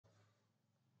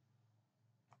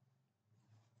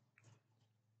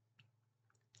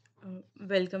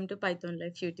Welcome to Python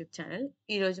life YouTube channel.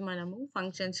 ఈరోజు మనము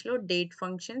ఫంక్షన్స్‌లో date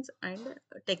functions and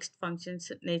text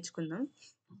functions నేర్చుకుందాం.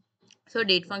 సో,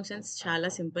 డేట్ ఫంక్షన్స్ చాలా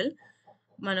సింపుల్.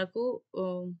 మనకు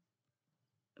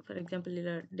ఫర్ ఎగ్జాంపుల్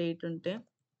ఇలా డేట్ ఉంటే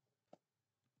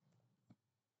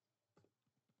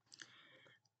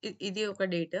ఇది ఒక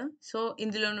డేట్. సో,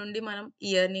 ఇందులో నుండి మనం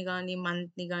ఇయర్‌ని గానీ,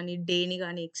 మంత్‌ని గానీ, డేని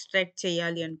గానీ ఎక్స్ట్రాక్ట్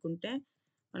చేయాలి అనుకుంటే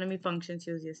మనం ఈ ఫంక్షన్స్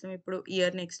యూజ్ చేస్తాం. ఇప్పుడు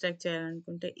ఇయర్‌ని ఎక్స్ట్రాక్ట్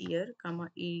చేయాలనుకుంటే ఇయర్,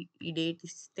 ఈ ఈ డేట్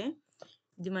ఇస్తే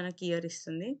ఇది మనకి ఇయర్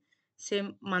ఇస్తుంది.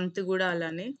 సేమ్ మంత్ గూడా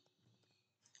అలానే.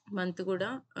 మంత్ గూడా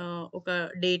ఒక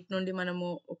డేట్ నుండి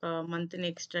మనము ఒక మంత్‌ని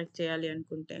ఎక్స్ట్రాక్ట్ చేయాలి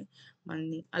అనుకుంటే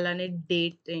మంత్‌ని. అలానే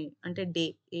డేట్ అంటే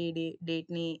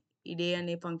డేట్‌ని ఈ డే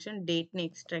అనే ఫంక్షన్ డేట్‌ని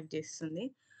ఎక్స్ట్రాక్ట్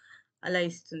చేస్తుంది. అలా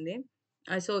ఇస్తుంది.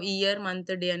 సో, ఇయర్,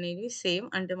 మంత్, డే అనేవి సేమ్.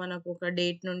 అంటే మనకు ఒక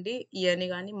డేట్ నుండి ఇయర్‌ని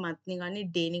గానీ, మంత్‌ని గానీ,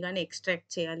 డేని గానీ ఎక్స్ట్రాక్ట్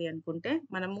చేయాలి అనుకుంటే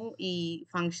మనము ఈ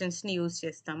ఫంక్షన్స్‌ని యూజ్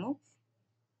చేస్తాము.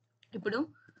 ఇప్పుడు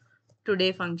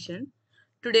టుడే ఫంక్షన్.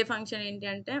 టుడే ఫంక్షన్ ఏంటి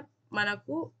అంటే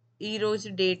మనకు ఈరోజు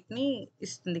డేట్‌ని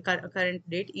ఇస్తుంది. కరెంట్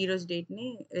డేట్ ఈరోజు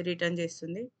డేట్‌ని రిటర్న్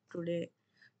చేస్తుంది. టుడే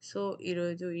సో,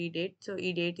 ఈరోజు ఈ డేట్. సో,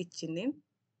 ఈ డేట్ ఇచ్చింది.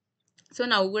 సో,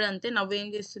 నౌ గూడా అంతే. నౌ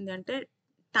ఏం చేస్తుంది అంటే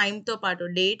టైమ్‌తో పాటు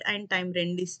డేట్ అండ్ టైమ్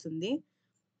 2 ఇస్తుంది.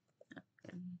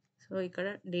 సో, ఇక్కడ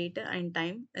డేట్ అండ్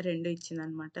టైమ్ 2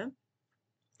 ఇచ్చిందనమాట.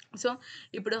 సో,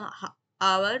 ఇప్పుడు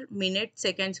అవర్, మినిట్,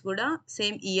 సెకండ్స్ కూడా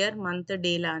సేమ్ ఇయర్, మంత్,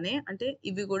 డే లానే అంటే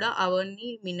ఇవి కూడా అవర్‌ని,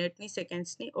 మినిట్‌ని,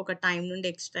 సెకండ్స్‌ని ఒక టైమ్ నుండి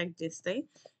ఎక్స్ట్రాక్ట్ చేస్తాయి.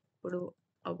 ఇప్పుడు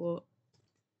అవర్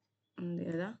ఉంది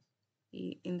గదా!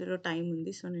 ఇందులో టైమ్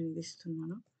ఉంది. సో, నేను ఇది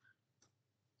ఇస్తున్నాను.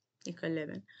 ఇక్కడ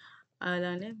 11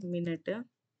 అలానే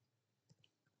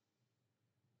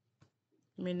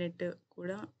మినిట్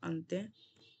కూడా అంతే.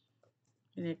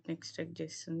 మినిట్‌ని ఎక్స్ట్రాక్ట్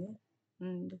చేస్తుంది.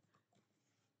 అండ్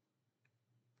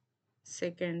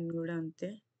సెకండ్ గూడా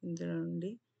అంతే. ఇందులో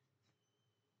నుండి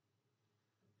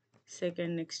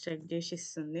సెకండ్‌ని ఎక్స్ట్రాక్ట్ చేసి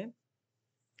ఇస్తుంది.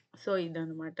 సో,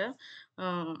 ఇదనమాట.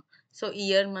 సో,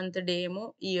 ఇయర్, మంత్, డే ఏమో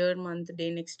ఇయర్, మంత్,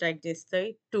 డేని ఎక్స్ట్రాక్ట్ చేస్తాయి.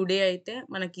 టుడే అయితే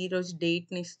మనకి ఈరోజు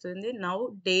డేట్‌ని ఇస్తుంది. నౌ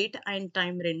డేట్ అండ్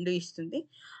టైమ్ 2 ఇస్తుంది.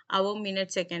 అవర్,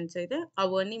 మినిట్, సెకండ్స్ అయితే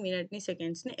అవర్‌ని, మినిట్‌ని,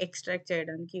 సెకండ్స్‌ని ఎక్స్ట్రాక్ట్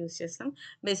చేయడానికి యూజ్ చేస్తాం.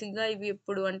 బేసిక్‌గా ఇవి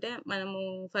ఎప్పుడు అంటే మనము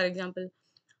for example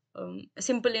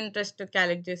simple interest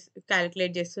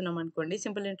calculate చేస్తున్నామనుకోండి.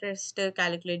 Simple interest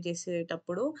calculate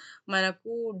చేసేటప్పుడు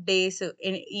మనకు డేస్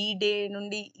ఈ డే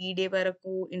నుండి ఈ డే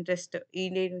వరకు ఇంట్రెస్ట్ ఈ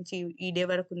డే నుంచి ఈ డే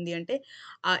వరకు ఉంది అంటే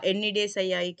ఎన్ని డేస్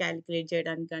అయ్యాయి కాలిక్యులేట్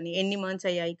చేయడానికి గానీ, ఎన్ని మంత్స్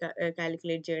అయ్యాయి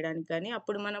కాలిక్యులేట్ చేయడానికి గానీ,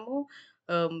 అప్పుడు మనము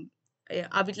ఆహ్,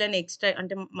 అవిట్లని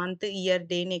అంటే మంత్, ఇయర్,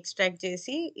 డేని ఎక్స్ట్రాక్ట్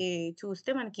చేసి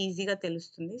చూస్తే మనకి ఈజీగా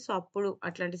తెలుస్తుంది. సో, అప్పుడు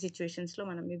అట్లాంటి సిట్యుయేషన్స్‌లో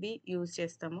మనం ఇవి యూజ్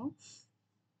చేస్తాము.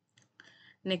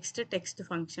 Next text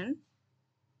function.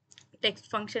 Text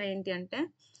function ఏంటి అంటే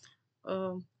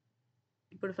ఆహ్,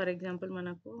 ఇప్పుడు ఫర్ ఎగ్జాంపుల్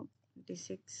మనకు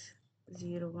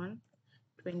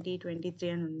 26/01/2023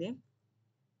 అని ఉంది.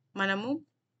 మనము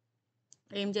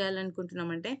ఏం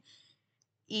చేయాలనుకుంటున్నామంటే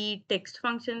ఈ టెక్స్ట్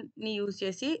ఫంక్షన్‌ని యూజ్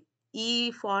చేసి ఈ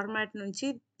ఫార్మాట్ నుంచి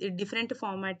డిఫరెంట్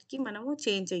ఫార్మాట్‌కి మనము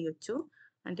చేంజ్ చేయొచ్చు.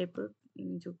 అంటే ఇప్పుడు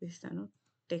నేను చూపిస్తాను.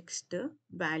 Text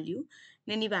value.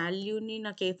 నేను ఈ వాల్యూని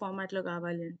నాకు ఏ ఫార్మాట్‌లో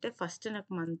కావాలి అంటే ఫస్ట్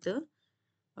నాకు మంత్,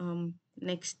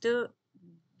 నెక్స్ట్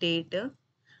డేట్,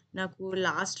 నాకు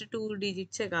లాస్ట్ 2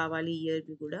 డిజిట్సే కావాలి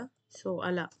ఇయర్‌వి గూడా. సో,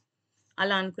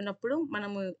 అలా అనుకున్నప్పుడు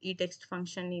మనము ఈ టెక్స్ట్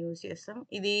ఫంక్షన్‌ని యూజ్ చేస్తాం.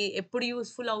 ఇది ఎప్పుడు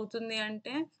యూజ్‌ఫుల్ అవుతుంది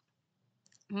అంటే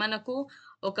మనకు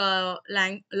ఒక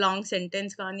లాంగ్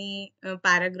సెంటెన్స్ కానీ,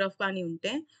 పారాగ్రాఫ్ కానీ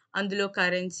ఉంటే, అందులో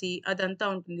కరెన్సీ అదంతా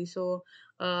ఉంటుంది. సో,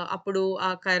 అప్పుడు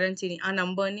ఆ కరెన్సీని, ఆ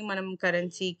నంబర్‌ని మనం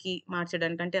కరెన్సీకి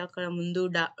మార్చడానికి అంటే అక్కడ ముందు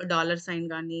డాలర్ సైన్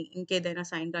గానీ, ఇంకేదైనా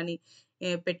సైన్ గానీ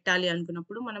పెట్టాలి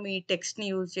అనుకున్నప్పుడు మనం ఈ టెక్స్ట్‌ని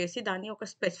యూజ్ చేసి దాన్ని ఒక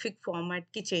స్పెసిఫిక్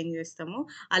ఫార్మాట్‌కి చేంజ్ చేస్తాము.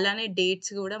 అలానే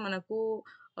డేట్స్ గూడా మనకు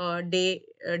ఆహ్, day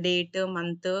date,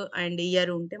 month and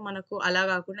year ఉంటే మనకు అలా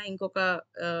గాకుండా ఇంకొక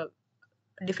ఆహ్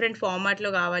డిఫరెంట్ ఫార్మాట్‌లో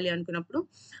గావాలి అనుకున్నప్పుడు,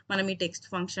 మనం ఈ టెక్స్ట్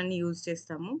ఫంక్షన్‌ని యూజ్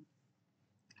చేస్తాము.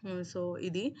 సో,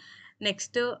 ఇది.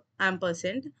 Next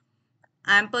ampersand.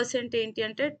 యాంపర్సెంట్ ఏంటి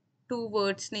అంటే 2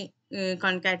 వర్డ్స్‌ని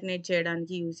కన్కాటినేట్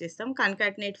చేయడానికి యూజ్ చేస్తాం.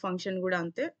 కన్కాటినేట్ ఫంక్షన్ గూడా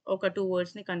అంతే. ఒక 2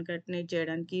 వర్డ్స్‌ని కన్కాటినేట్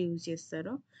చేయడానికి యూజ్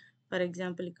చేస్తారు. ఫర్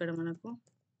ఎగ్జాంపుల్ ఇక్కడ మనకు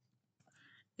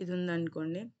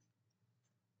ఇదుందనుకోండి.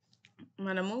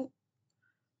 మనము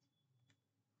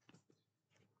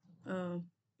ఆహ్,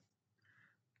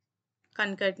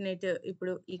 కన్కాటినేట్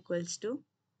ఇప్పుడు equals to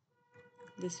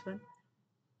this one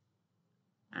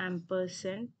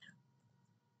ampersand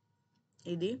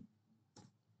ఇది.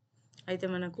 అయితే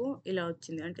మనకు ఇలా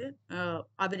వచ్చింది. అంటే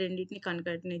అవి రెండిటిని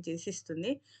కన్కాటినేట్ చేసి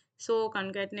ఇస్తుంది. సో,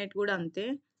 కన్కాటినేట్ గూడా అంతే.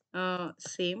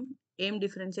 సేమ్ ఏం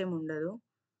డిఫరెన్స్ ఏముండదు.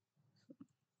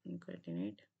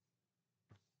 Concatenate,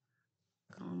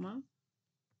 comma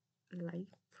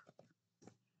life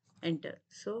enter.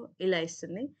 So, ఇలా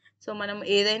ఇస్తుంది. సో, మనం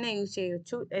ఏదైనా యూజ్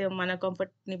చేయొచ్చు. మన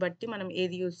కంఫర్ట్‌ని బట్టి మనం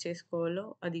ఏది యూజ్ చేసుకోవాలో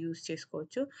అది యూజ్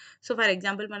చేసుకోవచ్చు. సో, ఫర్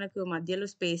ఎగ్జాంపుల్ మనకు మధ్యలో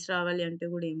స్పేస్ రావాలి అంటే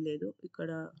గూడా ఏం లేదు. ఇక్కడ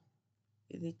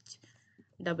ఇది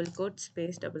double quotes,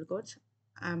 space, double quotes,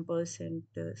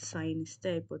 ampersand sign ఇస్తే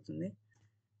అయిపోతుంది.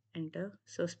 ఎంటర్.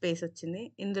 సో, స్పేస్ వచ్చింది.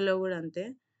 ఇందులో గూడా అంతే.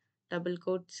 Double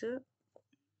quotes,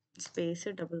 space,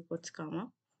 double quotes, comma.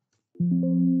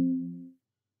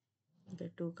 ఇంకా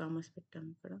 2 కామాస్ పెట్టాము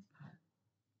ఇక్కడ.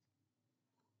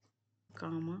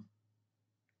 Comma,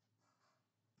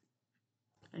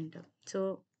 enter. సో,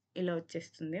 ఇలా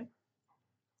వచ్చేస్తుంది.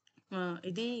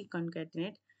 ఇది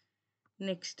కాన్కాటినేట్.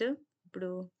 నెక్స్ట్ ఇప్పుడు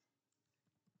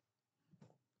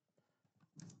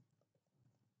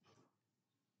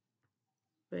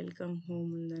వెల్కమ్ హోమ్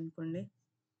ఉందనుకోండి.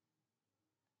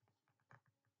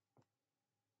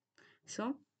 సో,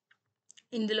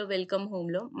 ఇందులో వెల్కమ్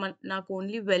హోమ్‌లో నాకు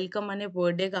ఓన్లీ వెల్కమ్ అనే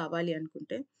వర్డే కావాలి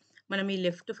అనుకుంటే, మనం ఈ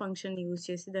లెఫ్ట్ ఫంక్షన్ యూజ్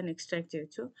చేసి దాన్ని ఎక్స్ట్రాక్ట్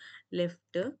చేయొచ్చు.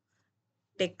 Left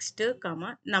text,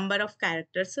 number of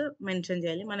characters mention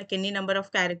చేయాలి. మనకెన్ని నంబర్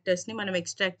ఆఫ్ క్యారెక్టర్స్‌ని మనం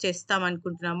ఎక్స్ట్రాక్ట్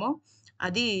చేస్తామనుకుంటున్నామో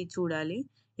అది చూడాలి.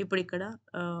 ఇప్పుడిక్కడ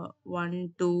 1,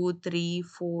 2, 3,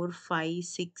 4, 5,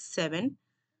 6,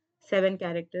 7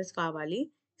 క్యారెక్టర్స్ కావాలి.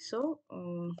 సో,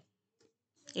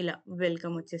 ఇలా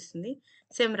వెల్కమ్ వచ్చేస్తుంది.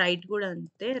 సేమ్ రైట్ గూడా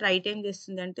అంతే. రైట్ ఏం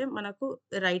చేస్తుందంటే, మనకు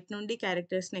రైట్ నుండి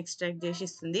క్యారెక్టర్స్‌ని ఎక్స్ట్రాక్ట్ చేసి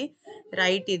ఇస్తుంది.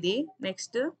 రైట్ ఇది.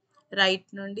 నెక్స్ట్ రైట్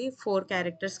నుండి 4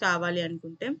 క్యారెక్టర్స్ కావాలి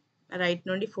అనుకుంటే, రైట్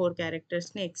నుండి 4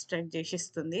 క్యారెక్టర్స్‌ని ఎక్స్ట్రాక్ట్ చేసి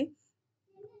ఇస్తుంది.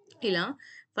 ఇలా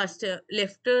ఫస్ట్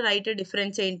లెఫ్ట్, రైట్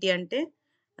డిఫరెన్స్ ఏంటి అంటే,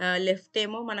 లెఫ్ట్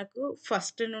ఏమో మనకు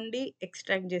ఫస్ట్ నుండి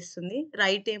ఎక్స్ట్రాక్ట్ చేస్తుంది.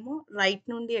 రైట్ ఏమో రైట్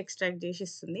నుండి ఎక్స్ట్రాక్ట్ చేసి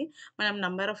ఇస్తుంది. మనం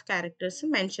నంబర్ ఆఫ్ క్యారెక్టర్స్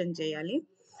మెన్షన్ చేయాలి.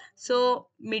 సో,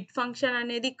 మిడ్ ఫంక్షన్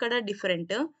అనేది ఇక్కడ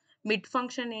డిఫరెంట్. మిడ్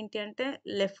ఫంక్షన్ ఏంటి అంటే,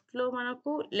 లెఫ్ట్‌లో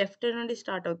మనకు లెఫ్ట్ నుండి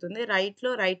స్టార్ట్ అవుతుంది.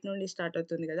 రైట్‌లో రైట్ నుండి స్టార్ట్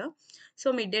అవుతుంది గదా! సో,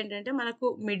 మిడ్ ఏంటంటే మనకు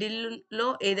మిడిల్‌లో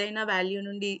ఏదైనా వాల్యూ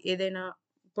నుండి ఏదైనా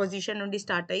పొజిషన్ నుండి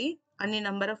స్టార్ట్ అయ్యి అన్ని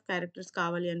నంబర్ ఆఫ్ క్యారెక్టర్స్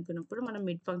కావాలి అనుకున్నప్పుడు మనం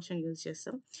మిడ్ ఫంక్షన్ యూజ్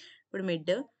చేస్తాం. ఇప్పుడు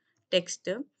మిడ్ టెక్స్ట్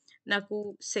నాకు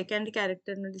సెకండ్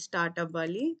క్యారెక్టర్ నుండి స్టార్ట్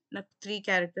అవ్వాలి. నాకు 3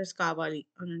 క్యారెక్టర్స్ కావాలి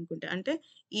అని అనుకుంటే, అంటే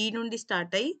ఈ నుండి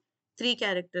స్టార్ట్ అయ్యి 3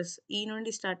 క్యారెక్టర్స్, ఈ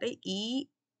నుండి స్టార్ట్ అయ్యి ఈ,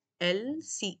 ఎల్,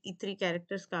 సి ఈ 3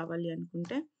 క్యారెక్టర్స్ కావాలి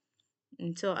అనుకుంటే,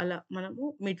 సో, అలా మనము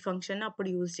మిడ్ ఫంక్షన్ అప్పుడు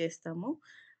యూజ్ చేస్తాము.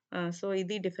 సో,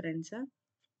 ఇది డిఫరెన్స్.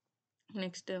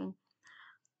 నెక్స్ట్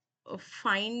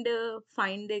ఫైండ్,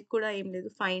 ఫైండ్ కూడా ఏం లేదు.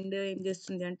 ఫైండ్ ఏం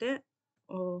చేస్తుంది అంటే,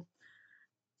 ఓహ్,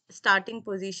 starting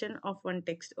position of one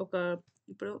text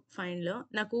ఇప్పుడు ఫైండ్‌లో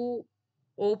నాకు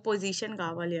ఓ పొజిషన్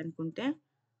కావాలి అనుకుంటే,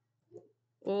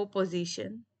 ఓ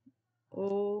పొజిషన్, ఓ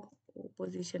ఓ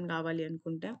పొజిషన్ కావాలి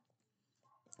అనుకుంటే,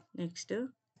 నెక్స్ట్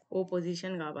ఓ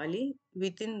పొజిషన్ కావాలి.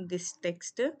 Within this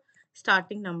text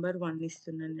starting number 1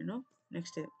 ఇస్తున్నాను నేను.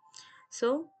 నెక్స్ట్ సో,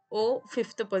 ఓ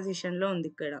ఫిఫ్త్ పొజిషన్‌లో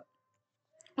ఉందిక్కడ.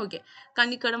 ఓకే.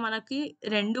 కానీ ఇక్కడ మనకి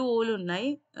 2 ఓలున్నాయి.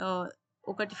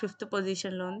 ఒకటి ఫిఫ్త్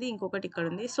పొజిషన్‌లో ఉంది. ఇంకొకటి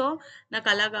ఇక్కడుంది. సో,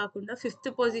 నాకలా గాకుండా ఫిఫ్త్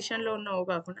పొజిషన్‌లో ఉన్న ఓ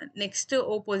గాకుండా నెక్స్ట్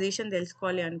ఓ పొజిషన్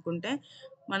దెలుసుకోవాలి అనుకుంటే,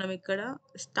 మనం ఇక్కడ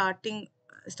స్టార్టింగ్,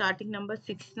 స్టార్టింగ్ నంబర్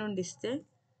 6 నుండి ఇస్తే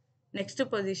నెక్స్ట్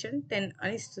పొజిషన్ 10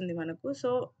 అని ఇస్తుంది మనకు. సో,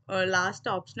 లాస్ట్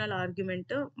ఆప్షనల్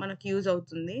ఆర్గ్యుమెంట్ మనకు యూజ్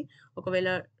అవుతుంది. ఒకవేళ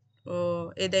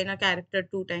ఏదైనా క్యారెక్టర్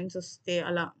 2 టైమ్స్ వస్తే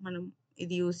అలా మనం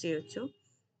ఇది యూజ్ చేయొచ్చు.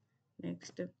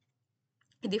 నెక్స్ట్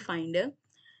ఇది ఫైండ్.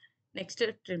 Next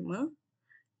trim.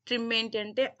 ట్రిమ్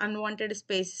ఏంటంటే అన్‌వాంటెడ్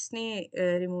స్పేసెస్‌ని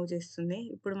రిమూవ్ చేస్తుంది.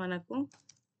 ఇప్పుడు మనకు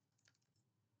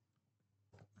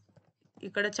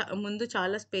ఇక్కడ ముందు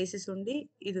చాలా స్పేసెస్ ఉండి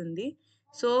ఇదుంది.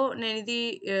 సో, నేనిది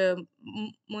ఆహ్,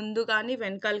 ముందు గాని,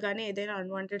 వెనకాల గాని ఏదైనా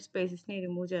అన్‌వాంటెడ్ స్పేసెస్‌ని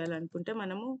రిమూవ్ చేయాలనుకుంటే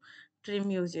మనము ట్రిమ్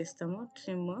యూజ్ చేస్తాము.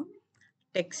 Trim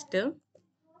text.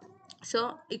 సో,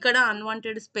 ఇక్కడ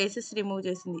అన్‌వాంటెడ్ స్పేసెస్ రిమూవ్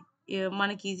చేసింది.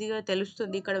 మనకి ఈజీగా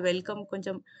తెలుస్తుంది. ఇక్కడ వెల్కమ్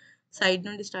కొంచెం సైడ్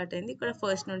నుండి స్టార్ట్ అయింది. ఇక్కడ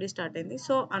ఫస్ట్ నుండి స్టార్ట్ అయింది.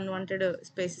 సో, అన్‌వాంటెడ్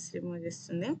స్పేసెస్ రిమూవ్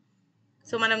చేస్తుంది.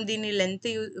 సో, మనం దీన్ని లెంత్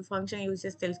ఫంక్షన్ యూజ్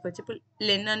చేసి తెలుసుకోవచ్చు. ఇప్పుడు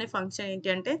లెన్ అనే ఫంక్షన్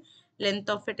ఏంటి అంటే,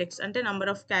 లెంత్ ఆఫ్ ఎ టెక్స్ట్ అంటే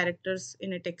number of characters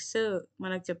in a text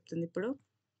మనకు చెప్తుంది. ఇప్పుడు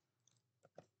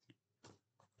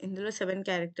ఇందులో 7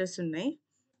 క్యారెక్టర్స్ ఉన్నాయి.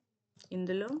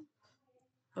 ఇందులో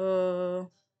ఆహ్,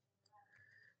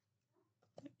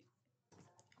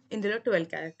 ఇందులో 12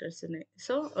 క్యారెక్టర్స్ ఉన్నాయి.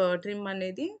 సో, ట్రిమ్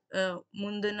అనేది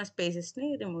ముందున్న స్పేసెస్‌ని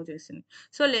రిమూవ్ చేసింది.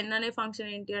 సో, లెన్ అనే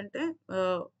ఫంక్షన్ ఏంటి అంటే,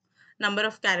 ఆహ్, number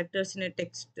of characters in a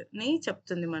టెక్స్ట్‌ని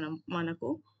చెప్తుంది మనకు.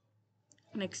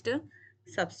 Next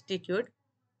substitute.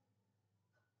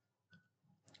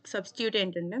 సబ్స్టిట్యూట్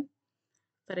ఏంటంటే,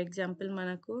 ఫర్ ఎగ్జాంపుల్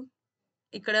మనకు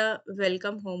ఇక్కడ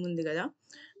వెల్కమ్ హోమ్ ఉంది గదా!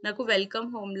 నాకు వెల్కమ్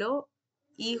హోమ్‌లో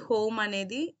ఈ హోమ్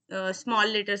అనేది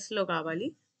స్మాల్ లెటర్స్‌లో కావాలి.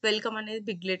 వెల్కమ్ అనేది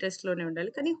బిగ్ లెటర్స్‌లోనే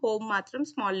ఉండాలి. కానీ హోమ్ మాత్రం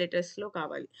స్మాల్ లెటర్స్‌లో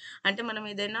కావాలి. అంటే మనం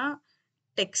ఏదైనా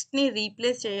టెక్స్ట్‌ని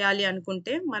రీప్లేస్ చేయాలి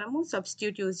అనుకుంటే మనము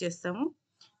సబ్‌స్టిట్యూట్ యూజ్ చేస్తాము.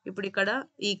 ఇప్పుడిక్కడ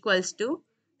ఈక్వల్స్ టు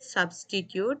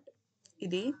సబ్‌స్టిట్యూట్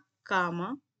ఇది కామా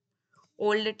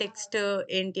ఓల్డ్ టెక్స్ట్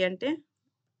ఏంటి అంటే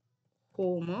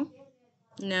హోము.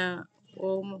 న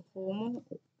home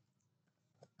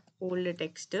old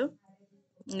text.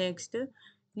 Next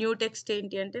new text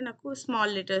ఏంటి అంటే నాకు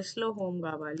స్మాల్ లెటర్స్‌లో హోమ్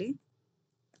గావాలి.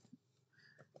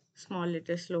 స్మాల్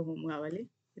లెటర్స్‌లో హోమ్ గావాలి.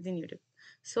 ఇది న్యూ టెక్స్ట్.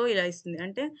 సో, ఇలా ఇస్తుంది.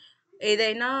 అంటే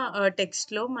ఏదైనా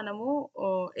టెక్స్ట్‌లో మనము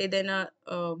ఏదైనా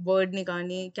వర్డ్‌ని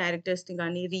గానీ, క్యారెక్టర్స్‌ని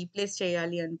గానీ రీప్లేస్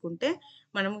చేయాలి అనుకుంటే,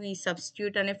 మనము ఈ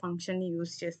సబ్‌స్టిట్యూట్ అనే ఫంక్షన్‌ని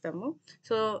యూజ్ చేస్తాము.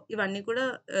 సో, ఇవన్నీ కూడా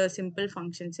సింపుల్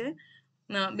ఫంక్షన్సే.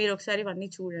 మీరొకసారి ఇవన్నీ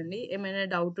చూడండి. ఏమైనా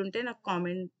డౌట్ ఉంటే నాకు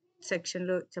కామెంట్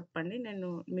సెక్షన్‌లో చెప్పండి. నేను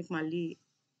మీకు మళ్ళీ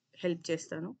హెల్ప్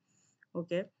చేస్తాను.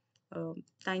 Okay.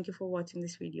 Thank you for watching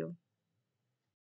this video.